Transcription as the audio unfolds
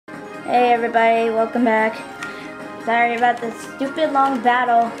Hey everybody, welcome back. Sorry about this stupid long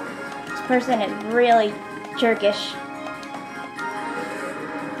battle. This person is really jerkish.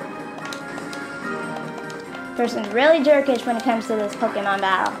 Person's really jerkish when it comes to this Pokemon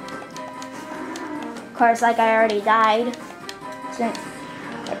battle. Of course, like I already died, since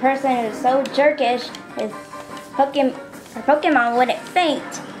the person who's so jerkish, her Pokemon wouldn't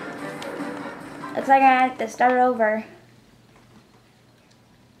faint. Looks like I have to start over.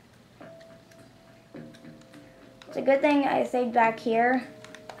 It's a good thing I saved back here.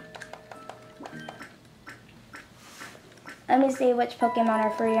 Let me see which Pokemon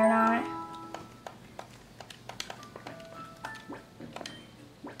are free or not.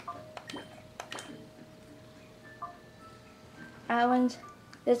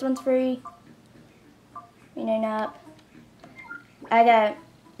 This one's free. Meaning up. I gotta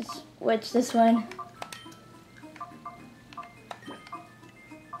switch this one.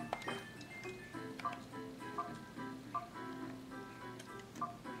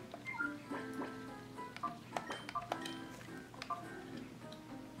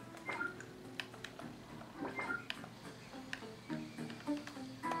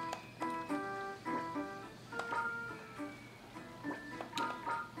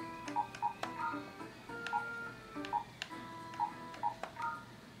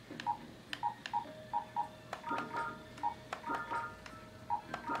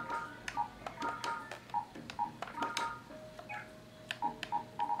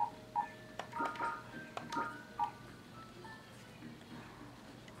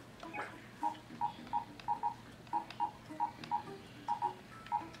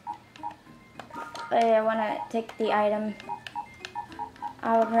 I want to take the item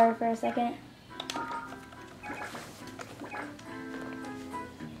out of her for a second.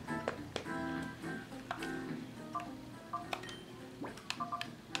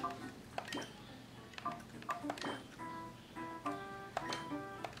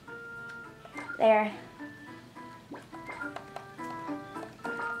 There.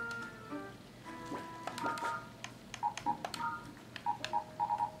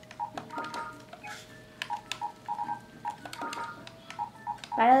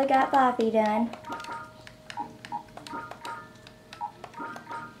 Finally got Boppy done.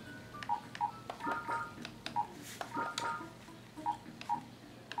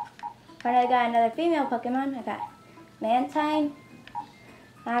 Finally got another female Pokemon. I got Mantine,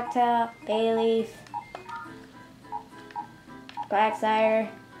 Noctowl, Bayleaf, Quagsire,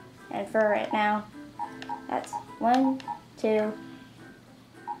 and Furret now. That's 1, 2,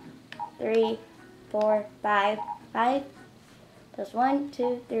 3, 4, 5. 5 plus 1,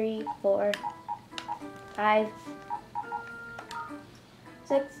 2, 3, 4, 5,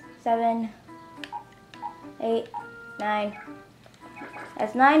 6, 7, 8, 9.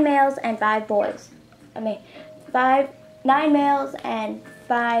 That's 9 males and 5 boys. 9 males and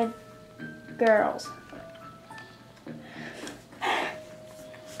 5 girls.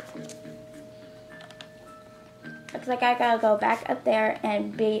 Looks like I gotta go back up there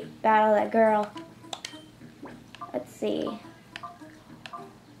and battle that girl. Let's see.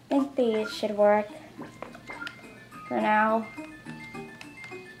 I think these should work for now.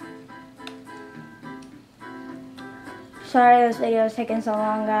 Sorry this video is taking so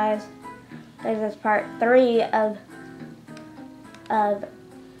long, guys. This is part 3 of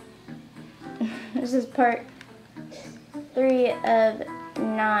this is part 3 of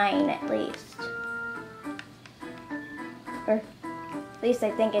 9 at least. Or at least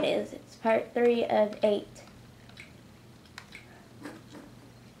I think it is. It's part 3 of 8.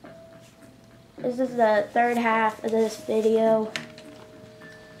 This is the third half of this video.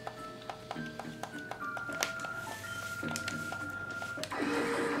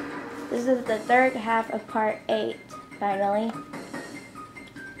 This is the third half of part 8, finally.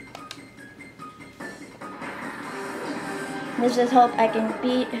 Let's just hope I can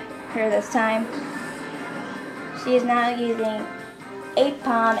beat her this time. She is now using 8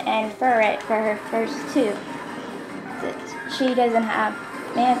 Palm and Furret for her first 2. Since she doesn't have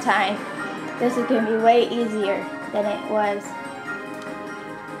Mantine, this is going to be way easier than it was.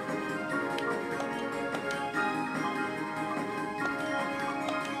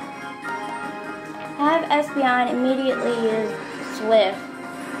 Have Espeon immediately use Swift.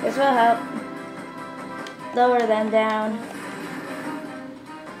 This will help lower them down.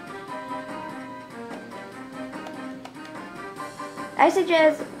 I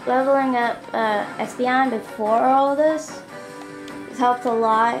suggest leveling up Espeon before all this. This helps a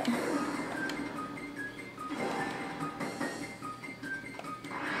lot.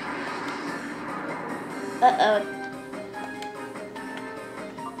 Uh-oh.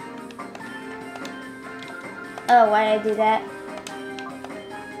 Oh, why did I do that?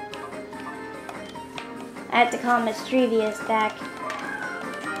 I have to call Mischievous back.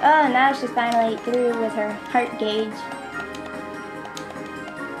 Oh, now she's finally through with her heart gauge.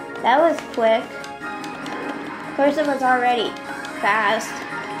 That was quick. Of course, it was already fast.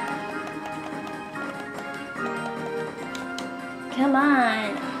 Come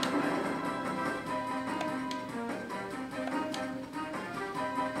on.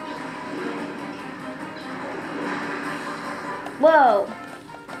 Whoa.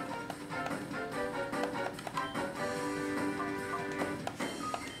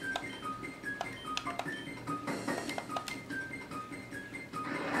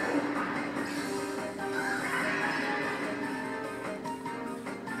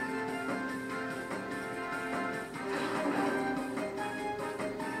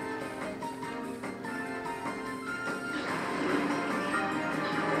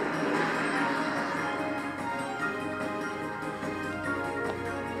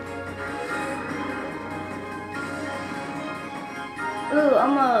 Ooh,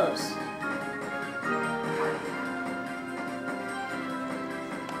 almost.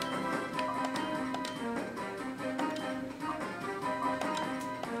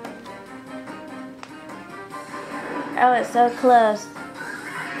 Oh, it's so close.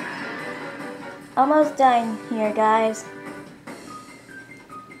 Almost done here, guys.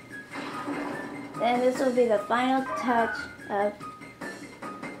 And this will be the final touch of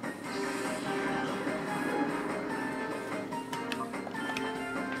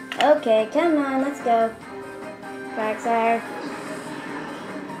Okay, come on, let's go. Quagsire.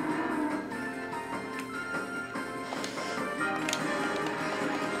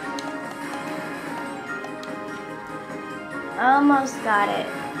 Almost got it.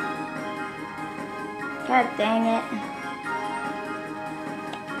 God dang it.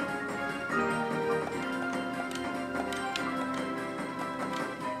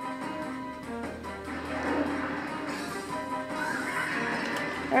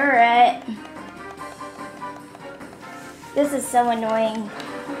 Alright. This is so annoying.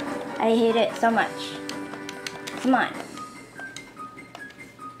 I hate it so much. Come on.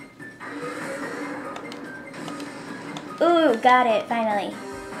 Ooh, got it, finally.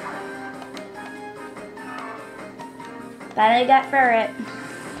 Finally got Ferret.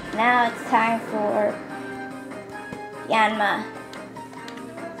 Now it's time for Yanma.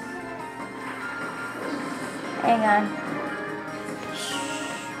 Hang on.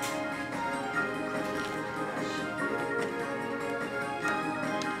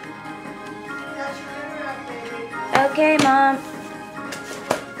 Okay, Mom.